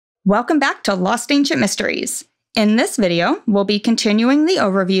Welcome back to Lost Ancient Mysteries. In this video, we'll be continuing the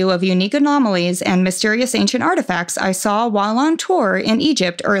overview of unique anomalies and mysterious ancient artifacts I saw while on tour in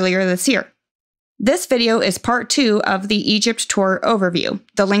Egypt earlier this year. This video is part 2 of the Egypt tour overview.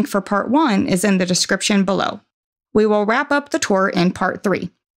 The link for part 1 is in the description below. We will wrap up the tour in part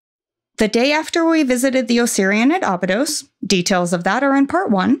 3. The day after we visited the Osirian at Abydos, details of that are in part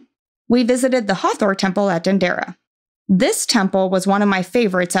 1, we visited the Hathor temple at Dendera. This temple was one of my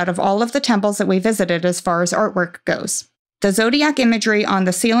favorites out of all of the temples that we visited as far as artwork goes. The zodiac imagery on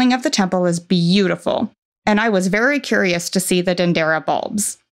the ceiling of the temple is beautiful, and I was very curious to see the Dendera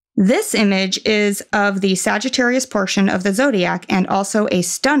bulbs. This image is of the Sagittarius portion of the zodiac and also a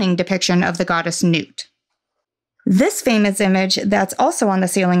stunning depiction of the goddess Nut. This famous image that's also on the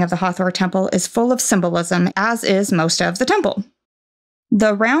ceiling of the Hathor temple is full of symbolism, as is most of the temple.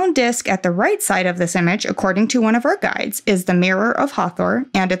 The round disc at the right side of this image, according to one of our guides, is the mirror of Hathor,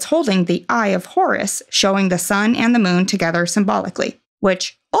 and it's holding the eye of Horus, showing the sun and the moon together symbolically,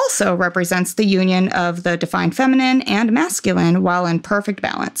 which also represents the union of the divine feminine and masculine while in perfect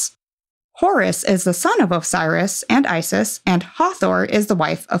balance. Horus is the son of Osiris and Isis, and Hathor is the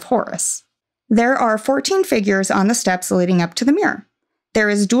wife of Horus. There are 14 figures on the steps leading up to the mirror. There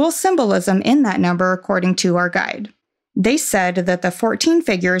is dual symbolism in that number according to our guide. They said that the 14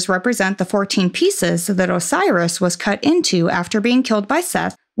 figures represent the 14 pieces that Osiris was cut into after being killed by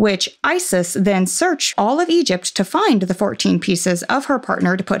Seth, which Isis then searched all of Egypt to find the 14 pieces of her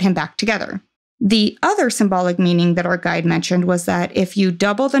partner to put him back together. The other symbolic meaning that our guide mentioned was that if you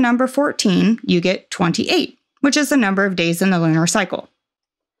double the number 14, you get 28, which is the number of days in the lunar cycle.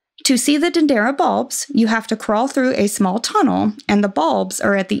 To see the Dendera bulbs, you have to crawl through a small tunnel, and the bulbs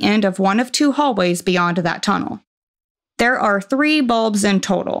are at the end of one of 2 hallways beyond that tunnel. There are 3 bulbs in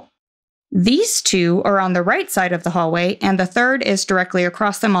total. These 2 are on the right side of the hallway, and the third is directly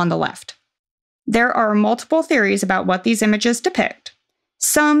across them on the left. There are multiple theories about what these images depict,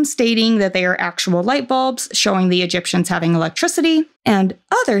 some stating that they are actual light bulbs showing the Egyptians having electricity, and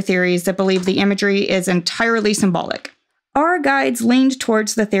other theories that believe the imagery is entirely symbolic. Our guides leaned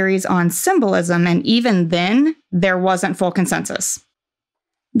towards the theories on symbolism, and even then, there wasn't full consensus.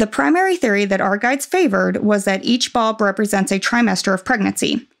 The primary theory that our guides favored was that each bulb represents a trimester of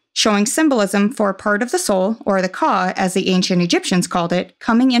pregnancy, showing symbolism for part of the soul, or the ka as the ancient Egyptians called it,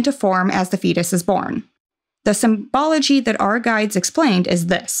 coming into form as the fetus is born. The symbology that our guides explained is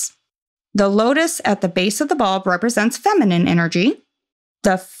this. The lotus at the base of the bulb represents feminine energy.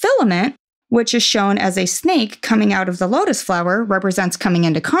 The filament, which is shown as a snake coming out of the lotus flower, represents coming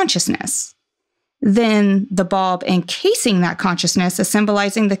into consciousness. Then the bulb encasing that consciousness is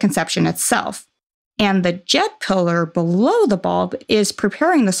symbolizing the conception itself. And the jet pillar below the bulb is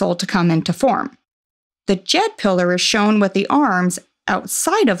preparing the soul to come into form. The jet pillar is shown with the arms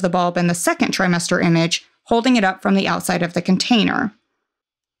outside of the bulb in the second trimester image, holding it up from the outside of the container.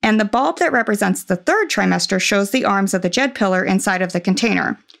 And the bulb that represents the third trimester shows the arms of the jet pillar inside of the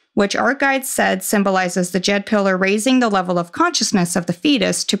container, which our guide said symbolizes the jet pillar raising the level of consciousness of the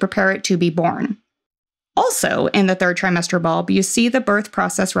fetus to prepare it to be born. Also, in the third trimester bulb, you see the birth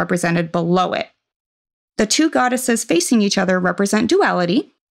process represented below it. The 2 goddesses facing each other represent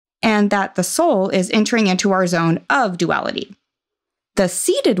duality, and that the soul is entering into our zone of duality. The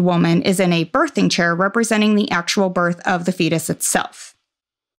seated woman is in a birthing chair representing the actual birth of the fetus itself.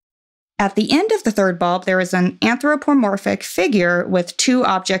 At the end of the third bulb, there is an anthropomorphic figure with 2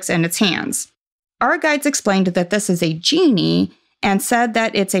 objects in its hands. Our guides explained that this is a genie, and said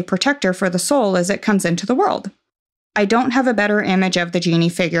that it's a protector for the soul as it comes into the world. I don't have a better image of the genie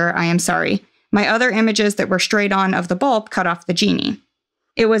figure, I am sorry. My other images that were straight on of the bulb cut off the genie.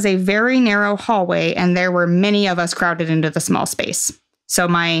 It was a very narrow hallway, and there were many of us crowded into the small space. So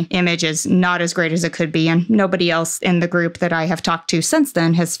my image is not as great as it could be, and nobody else in the group that I have talked to since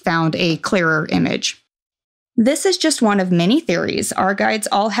then has found a clearer image. This is just one of many theories. Our guides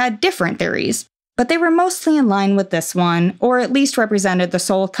all had different theories, but they were mostly in line with this one, or at least represented the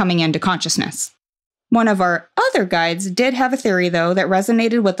soul coming into consciousness. One of our other guides did have a theory, though, that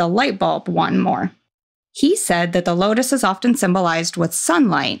resonated with the light bulb one more. He said that the lotus is often symbolized with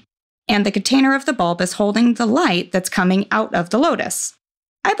sunlight, and the container of the bulb is holding the light that's coming out of the lotus.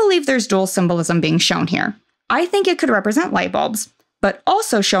 I believe there's dual symbolism being shown here. I think it could represent light bulbs, but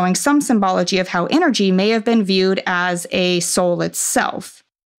also showing some symbology of how energy may have been viewed as a soul itself.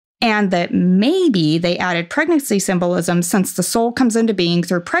 And that maybe they added pregnancy symbolism since the soul comes into being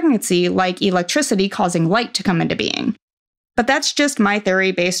through pregnancy, like electricity causing light to come into being. But that's just my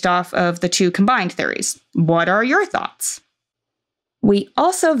theory based off of the 2 combined theories. What are your thoughts? We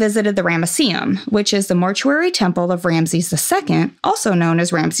also visited the Ramesseum, which is the mortuary temple of Ramses II, also known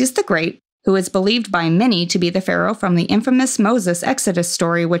as Ramses the Great, who is believed by many to be the pharaoh from the infamous Moses Exodus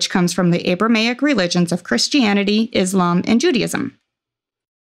story, which comes from the Abrahamic religions of Christianity, Islam, and Judaism.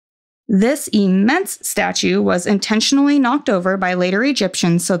 This immense statue was intentionally knocked over by later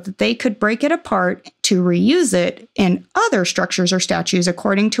Egyptians so that they could break it apart to reuse it in other structures or statues,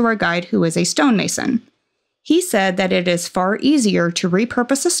 according to our guide, who is a stonemason. He said that it is far easier to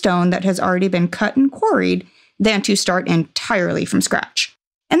repurpose a stone that has already been cut and quarried than to start entirely from scratch.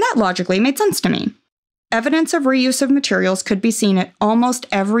 And that logically made sense to me. Evidence of reuse of materials could be seen at almost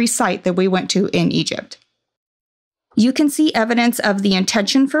every site that we went to in Egypt. You can see evidence of the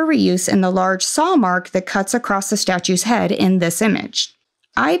intention for reuse in the large saw mark that cuts across the statue's head in this image.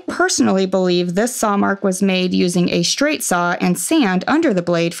 I personally believe this saw mark was made using a straight saw and sand under the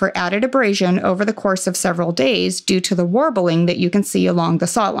blade for added abrasion over the course of several days due to the warbling that you can see along the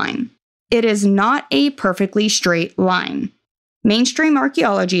saw line. It is not a perfectly straight line. Mainstream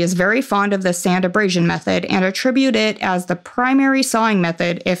archaeology is very fond of the sand abrasion method and attribute it as the primary sawing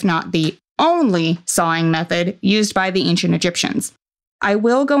method, if not the only sawing method used by the ancient Egyptians. I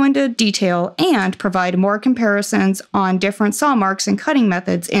will go into detail and provide more comparisons on different saw marks and cutting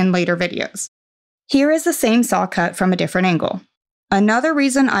methods in later videos. Here is the same saw cut from a different angle. Another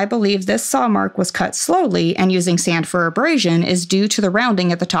reason I believe this saw mark was cut slowly and using sand for abrasion is due to the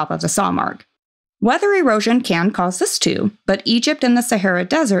rounding at the top of the saw mark. Weather erosion can cause this too, but Egypt and the Sahara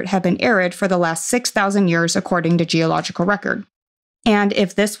Desert have been arid for the last 6,000 years according to geological record. And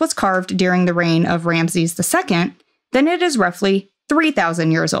if this was carved during the reign of Ramses II, then it is roughly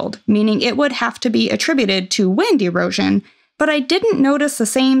 3,000 years old, meaning it would have to be attributed to wind erosion, but I didn't notice the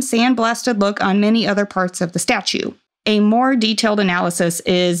same sandblasted look on many other parts of the statue. A more detailed analysis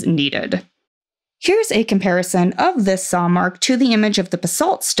is needed. Here's a comparison of this saw mark to the image of the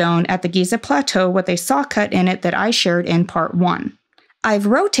basalt stone at the Giza Plateau with a saw cut in it that I shared in part 1. I've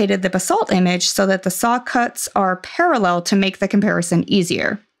rotated the basalt image so that the saw cuts are parallel to make the comparison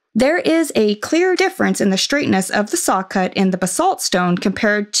easier. There is a clear difference in the straightness of the saw cut in the basalt stone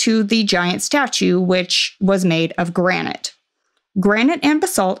compared to the giant statue, which was made of granite. Granite and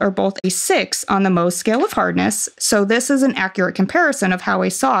basalt are both a 6 on the Mohs scale of hardness, so this is an accurate comparison of how a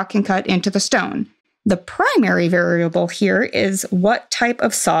saw can cut into the stone. The primary variable here is what type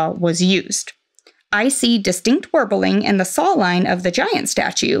of saw was used. I see distinct warbling in the saw line of the giant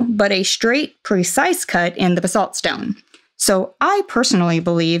statue, but a straight, precise cut in the basalt stone. So I personally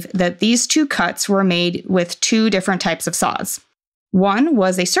believe that these two cuts were made with two different types of saws. One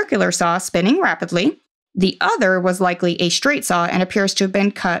was a circular saw spinning rapidly. The other was likely a straight saw and appears to have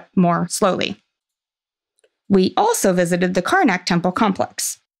been cut more slowly. We also visited the Karnak temple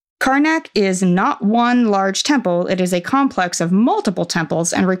complex. Karnak is not one large temple, it is a complex of multiple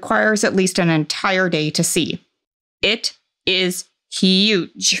temples and requires at least an entire day to see. It is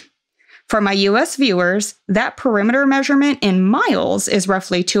huge. For my US viewers, that perimeter measurement in miles is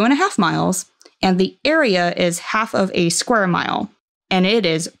roughly 2.5 miles, and the area is half of a square mile, and it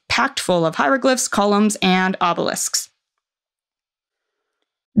is packed full of hieroglyphs, columns, and obelisks.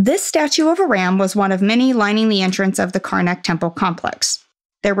 This statue of a ram was one of many lining the entrance of the Karnak temple complex.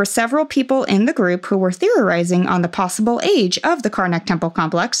 There were several people in the group who were theorizing on the possible age of the Karnak temple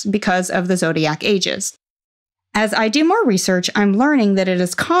complex because of the zodiac ages. As I do more research, I'm learning that it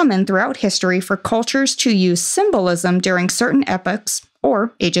is common throughout history for cultures to use symbolism during certain epochs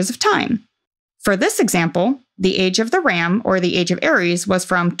or ages of time. For this example, the age of the ram, or the age of Aries, was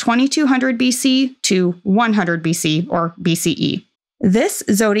from 2200 BC to 100 BC, or BCE. This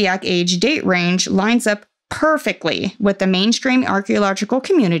zodiac age date range lines up perfectly with the mainstream archaeological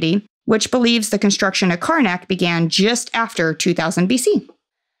community, which believes the construction of Karnak began just after 2000 BC.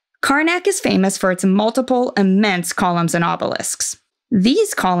 Karnak is famous for its multiple immense columns and obelisks.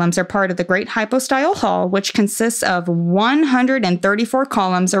 These columns are part of the Great Hypostyle Hall, which consists of 134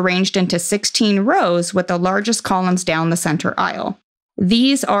 columns arranged into 16 rows with the largest columns down the center aisle.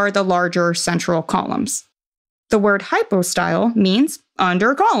 These are the larger central columns. The word hypostyle means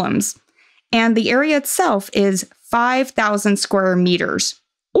under columns, and the area itself is 5,000 square meters,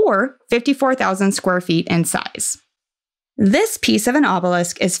 or 54,000 square feet in size. This piece of an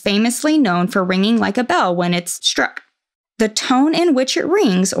obelisk is famously known for ringing like a bell when it's struck. The tone in which it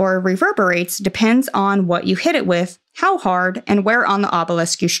rings or reverberates depends on what you hit it with, how hard, and where on the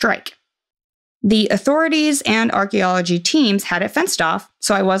obelisk you strike. The authorities and archaeology teams had it fenced off,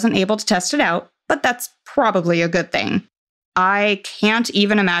 so I wasn't able to test it out, but that's probably a good thing. I can't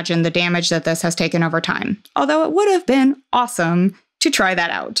even imagine the damage that this has taken over time, although it would have been awesome to try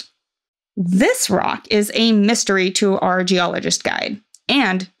that out. This rock is a mystery to our geologist guide,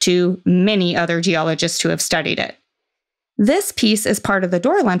 and to many other geologists who have studied it. This piece is part of the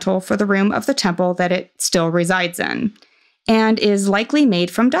door lintel for the room of the temple that it still resides in, and is likely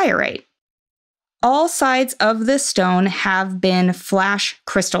made from diorite. All sides of this stone have been flash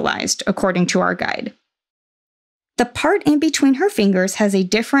crystallized, according to our guide. The part in between her fingers has a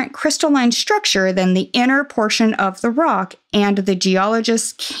different crystalline structure than the inner portion of the rock, and the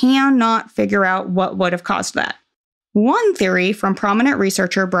geologists cannot figure out what would have caused that. One theory from prominent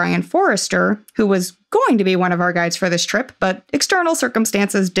researcher Brian Forrester, who was going to be one of our guides for this trip, but external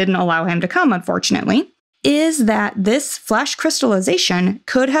circumstances didn't allow him to come, unfortunately, is that this flash crystallization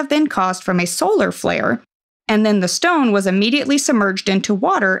could have been caused from a solar flare, and then the stone was immediately submerged into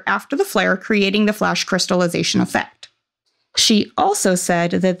water after the flare, creating the flash crystallization effect. She also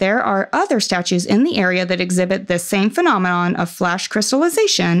said that there are other statues in the area that exhibit this same phenomenon of flash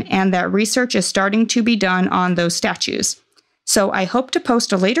crystallization, and that research is starting to be done on those statues. So I hope to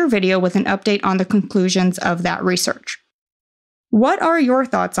post a later video with an update on the conclusions of that research. What are your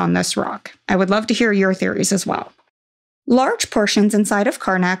thoughts on this rock? I would love to hear your theories as well. Large portions inside of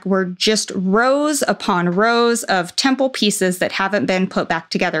Karnak were just rows upon rows of temple pieces that haven't been put back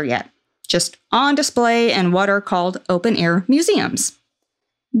together yet, just on display in what are called open-air museums.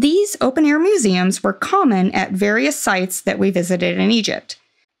 These open-air museums were common at various sites that we visited in Egypt.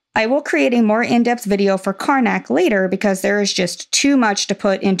 I will create a more in-depth video for Karnak later because there is just too much to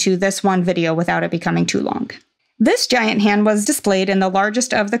put into this one video without it becoming too long. This giant hand was displayed in the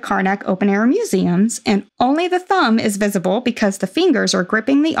largest of the Karnak open-air museums, and only the thumb is visible because the fingers are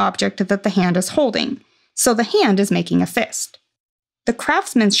gripping the object that the hand is holding, so the hand is making a fist. The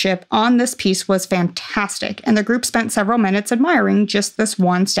craftsmanship on this piece was fantastic, and the group spent several minutes admiring just this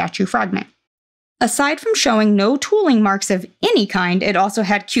one statue fragment. Aside from showing no tooling marks of any kind, it also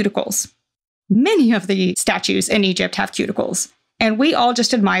had cuticles. Many of the statues in Egypt have cuticles, and we all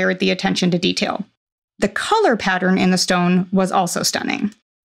just admired the attention to detail. The color pattern in the stone was also stunning.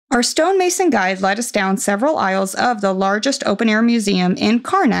 Our stonemason guide led us down several aisles of the largest open-air museum in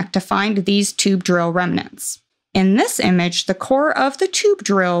Karnak to find these tube drill remnants. In this image, the core of the tube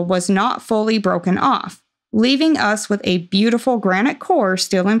drill was not fully broken off, leaving us with a beautiful granite core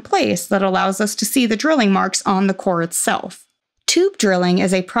still in place that allows us to see the drilling marks on the core itself. Tube drilling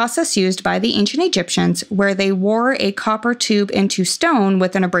is a process used by the ancient Egyptians where they wore a copper tube into stone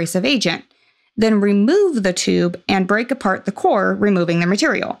with an abrasive agent, then remove the tube and break apart the core, removing the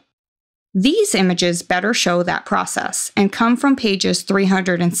material. These images better show that process and come from pages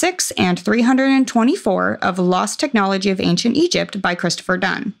 306 and 324 of Lost Technology of Ancient Egypt by Christopher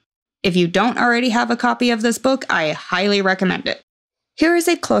Dunn. If you don't already have a copy of this book, I highly recommend it. Here is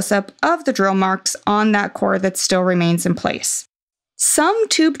a close-up of the drill marks on that core that still remains in place. Some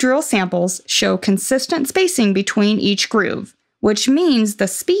tube drill samples show consistent spacing between each groove, which means the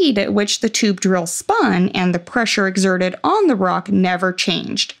speed at which the tube drill spun and the pressure exerted on the rock never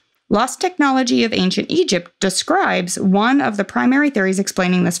changed. Lost Technology of Ancient Egypt describes one of the primary theories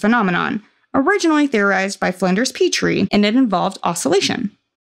explaining this phenomenon, originally theorized by Flinders Petrie, and it involved oscillation.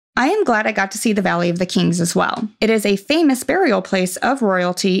 I am glad I got to see the Valley of the Kings as well. It is a famous burial place of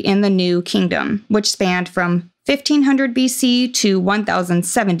royalty in the New Kingdom, which spanned from 1500 BC to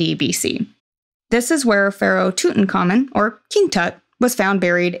 1070 BC. This is where Pharaoh Tutankhamun, or King Tut, was found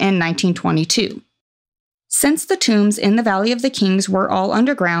buried in 1922. Since the tombs in the Valley of the Kings were all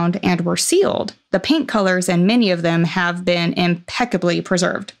underground and were sealed, the paint colors in many of them have been impeccably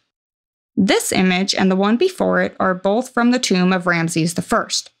preserved. This image and the one before it are both from the tomb of Ramses I,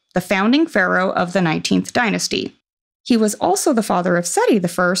 the founding pharaoh of the 19th dynasty. He was also the father of Seti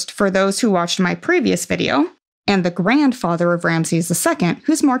I for those who watched my previous video, and the grandfather of Ramses II,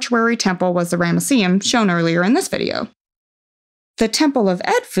 whose mortuary temple was the Ramesseum shown earlier in this video. The Temple of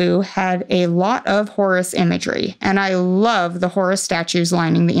Edfu had a lot of Horus imagery, and I love the Horus statues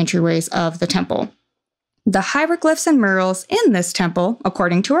lining the entryways of the temple. The hieroglyphs and murals in this temple,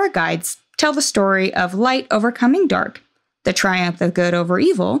 according to our guides, tell the story of light overcoming dark, the triumph of good over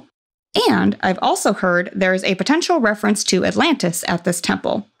evil, and I've also heard there's a potential reference to Atlantis at this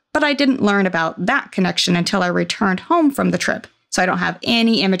temple, but I didn't learn about that connection until I returned home from the trip, so I don't have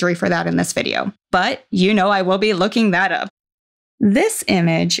any imagery for that in this video. But you know I will be looking that up. This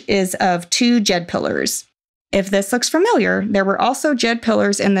image is of two jed pillars. If this looks familiar, there were also jed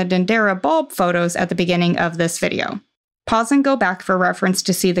pillars in the Dendera bulb photos at the beginning of this video. Pause and go back for reference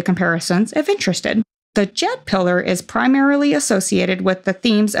to see the comparisons if interested. The jed pillar is primarily associated with the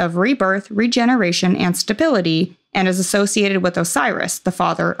themes of rebirth, regeneration, and stability, and is associated with Osiris, the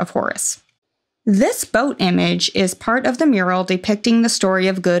father of Horus. This boat image is part of the mural depicting the story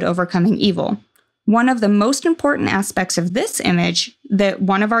of good overcoming evil. One of the most important aspects of this image that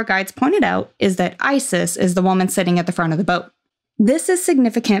one of our guides pointed out is that Isis is the woman sitting at the front of the boat. This is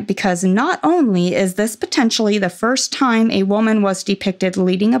significant because not only is this potentially the first time a woman was depicted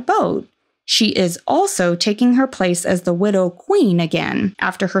leading a boat, she is also taking her place as the widow queen again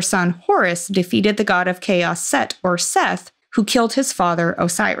after her son Horus defeated the god of chaos Set or Seth, who killed his father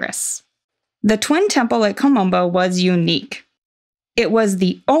Osiris. The twin temple at Ombo was unique. It was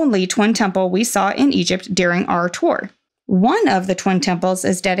the only twin temple we saw in Egypt during our tour. One of the twin temples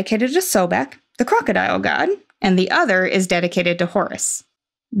is dedicated to Sobek, the crocodile god, and the other is dedicated to Horus.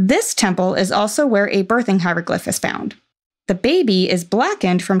 This temple is also where a birthing hieroglyph is found. The baby is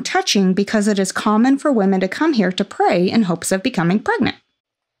blackened from touching because it is common for women to come here to pray in hopes of becoming pregnant.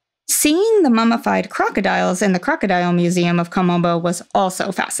 Seeing the mummified crocodiles in the Crocodile Museum of Ombo was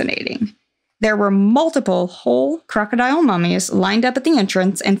also fascinating. There were multiple whole crocodile mummies lined up at the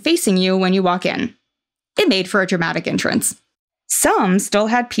entrance and facing you when you walk in. It made for a dramatic entrance. Some still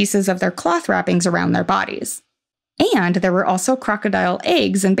had pieces of their cloth wrappings around their bodies. And there were also crocodile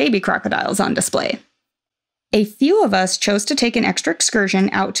eggs and baby crocodiles on display. A few of us chose to take an extra excursion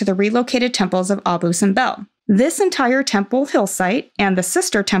out to the relocated temples of Abu Simbel. This entire temple hill site and the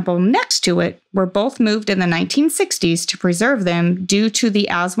sister temple next to it were both moved in the 1960s to preserve them due to the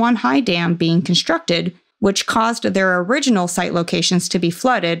Aswan High Dam being constructed, which caused their original site locations to be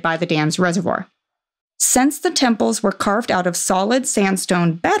flooded by the dam's reservoir. Since the temples were carved out of solid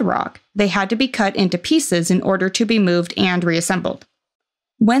sandstone bedrock, they had to be cut into pieces in order to be moved and reassembled.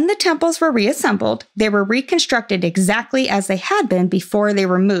 When the temples were reassembled, they were reconstructed exactly as they had been before they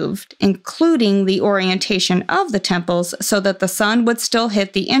were moved, including the orientation of the temples so that the sun would still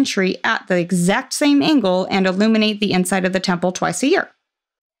hit the entry at the exact same angle and illuminate the inside of the temple twice a year.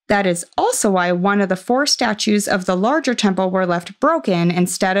 That is also why one of the 4 statues of the larger temple were left broken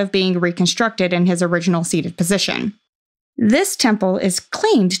instead of being reconstructed in his original seated position. This temple is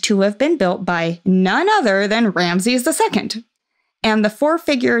claimed to have been built by none other than Ramses II. And the 4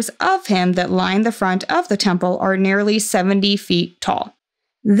 figures of him that line the front of the temple are nearly 70 feet tall.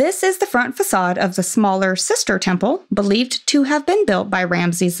 This is the front facade of the smaller sister temple, believed to have been built by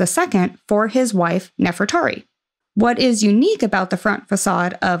Ramses II for his wife Nefertari. What is unique about the front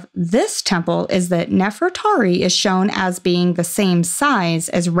facade of this temple is that Nefertari is shown as being the same size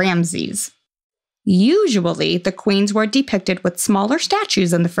as Ramses. Usually, the queens were depicted with smaller statues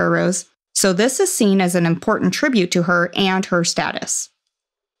than the pharaohs, so this is seen as an important tribute to her and her status.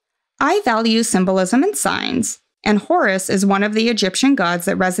 I value symbolism and signs, and Horus is one of the Egyptian gods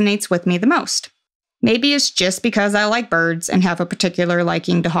that resonates with me the most. Maybe it's just because I like birds and have a particular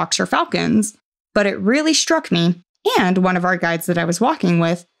liking to hawks or falcons, but it really struck me, and one of our guides that I was walking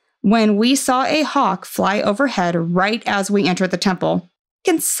with, when we saw a hawk fly overhead right as we entered the temple,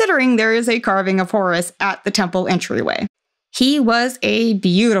 considering there is a carving of Horus at the temple entryway. He was a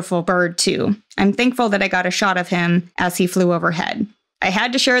beautiful bird, too. I'm thankful that I got a shot of him as he flew overhead. I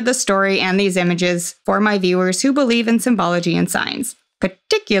had to share this story and these images for my viewers who believe in symbology and signs,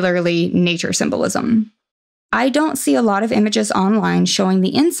 particularly nature symbolism. I don't see a lot of images online showing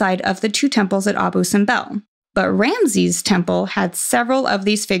the inside of the 2 temples at Abu Simbel, but Ramses' temple had several of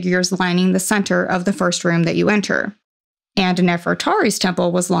these figures lining the center of the first room that you enter. And Nefertari's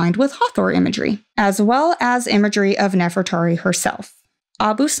temple was lined with Hathor imagery, as well as imagery of Nefertari herself.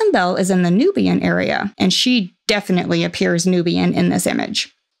 Abu Simbel is in the Nubian area, and she definitely appears Nubian in this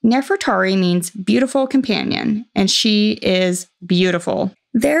image. Nefertari means beautiful companion, and she is beautiful.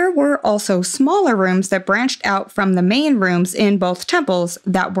 There were also smaller rooms that branched out from the main rooms in both temples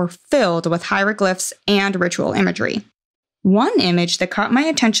that were filled with hieroglyphs and ritual imagery. One image that caught my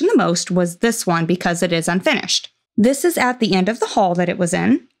attention the most was this one because it is unfinished. This is at the end of the hall that it was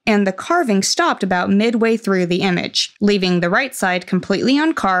in, and the carving stopped about midway through the image, leaving the right side completely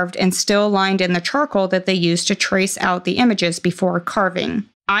uncarved and still lined in the charcoal that they used to trace out the images before carving.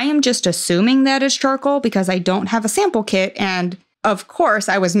 I am just assuming that is charcoal because I don't have a sample kit, and of course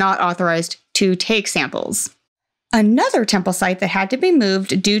I was not authorized to take samples. Another temple site that had to be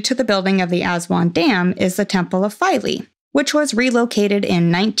moved due to the building of the Aswan Dam is the Temple of Philae, which was relocated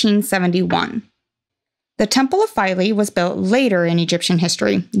in 1971. The Temple of Philae was built later in Egyptian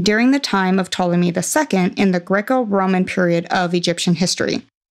history, during the time of Ptolemy II in the Greco-Roman period of Egyptian history.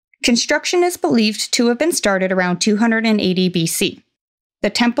 Construction is believed to have been started around 280 BC.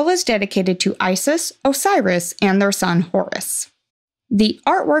 The temple is dedicated to Isis, Osiris, and their son Horus. The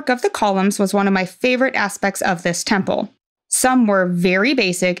artwork of the columns was one of my favorite aspects of this temple. Some were very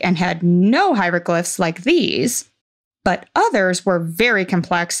basic and had no hieroglyphs like these, but others were very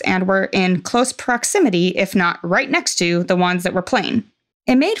complex and were in close proximity, if not right next to, the ones that were plain.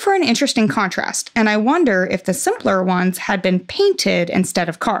 It made for an interesting contrast, and I wonder if the simpler ones had been painted instead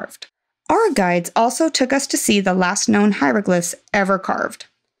of carved. Our guides also took us to see the last known hieroglyphs ever carved.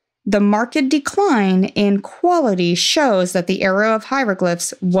 The marked decline in quality shows that the era of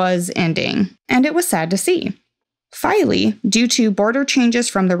hieroglyphs was ending, and it was sad to see. Philae, due to border changes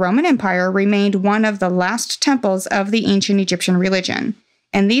from the Roman Empire, remained one of the last temples of the ancient Egyptian religion,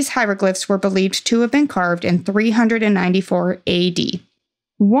 and these hieroglyphs were believed to have been carved in 394 AD.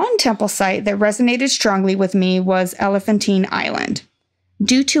 One temple site that resonated strongly with me was Elephantine Island.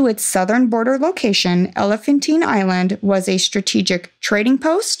 Due to its southern border location, Elephantine Island was a strategic trading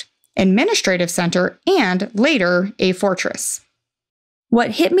post, administrative center, and later a fortress.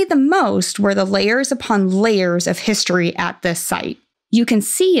 What hit me the most were the layers upon layers of history at this site. You can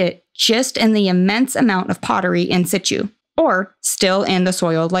see it just in the immense amount of pottery in situ, or still in the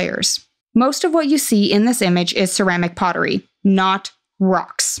soiled layers. Most of what you see in this image is ceramic pottery, not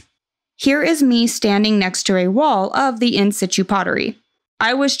rocks. Here is me standing next to a wall of the in situ pottery.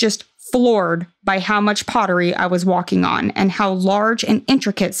 I was just floored by how much pottery I was walking on and how large and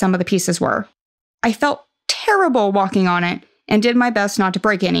intricate some of the pieces were. I felt terrible walking on it and did my best not to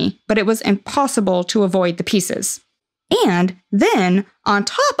break any, but it was impossible to avoid the pieces. And then, on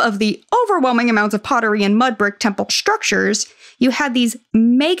top of the overwhelming amounts of pottery and mud brick temple structures, you had these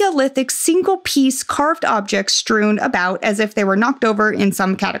megalithic single-piece carved objects strewn about as if they were knocked over in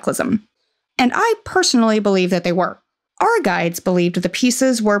some cataclysm. And I personally believe that they were. Our guides believed the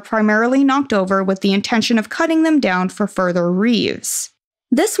pieces were primarily knocked over with the intention of cutting them down for further reuse.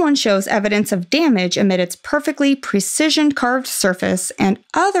 This one shows evidence of damage amid its perfectly precision carved surface, and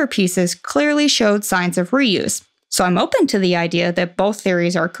other pieces clearly showed signs of reuse, so I'm open to the idea that both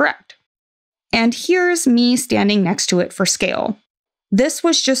theories are correct. And here's me standing next to it for scale. This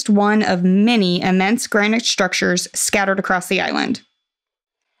was just one of many immense granite structures scattered across the island.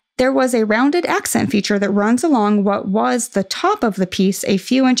 There was a rounded accent feature that runs along what was the top of the piece a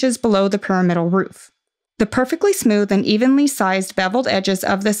few inches below the pyramidal roof. The perfectly smooth and evenly sized beveled edges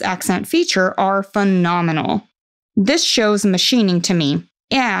of this accent feature are phenomenal. This shows machining to me,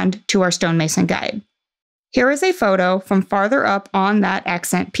 and to our stonemason guide. Here is a photo from farther up on that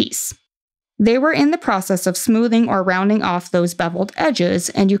accent piece. They were in the process of smoothing or rounding off those beveled edges,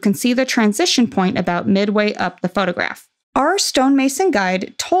 and you can see the transition point about midway up the photograph. Our stonemason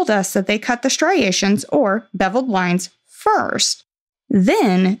guide told us that they cut the striations, or beveled lines, first,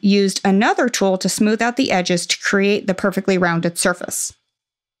 then used another tool to smooth out the edges to create the perfectly rounded surface.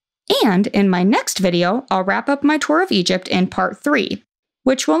 And in my next video, I'll wrap up my tour of Egypt in part 3,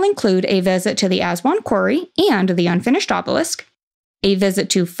 which will include a visit to the Aswan Quarry and the unfinished obelisk, a visit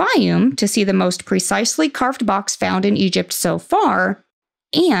to Fayum to see the most precisely carved box found in Egypt so far,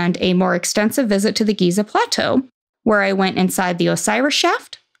 and a more extensive visit to the Giza Plateau, where I went inside the Osiris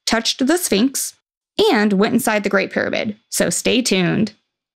shaft, touched the Sphinx, and went inside the Great Pyramid, so stay tuned.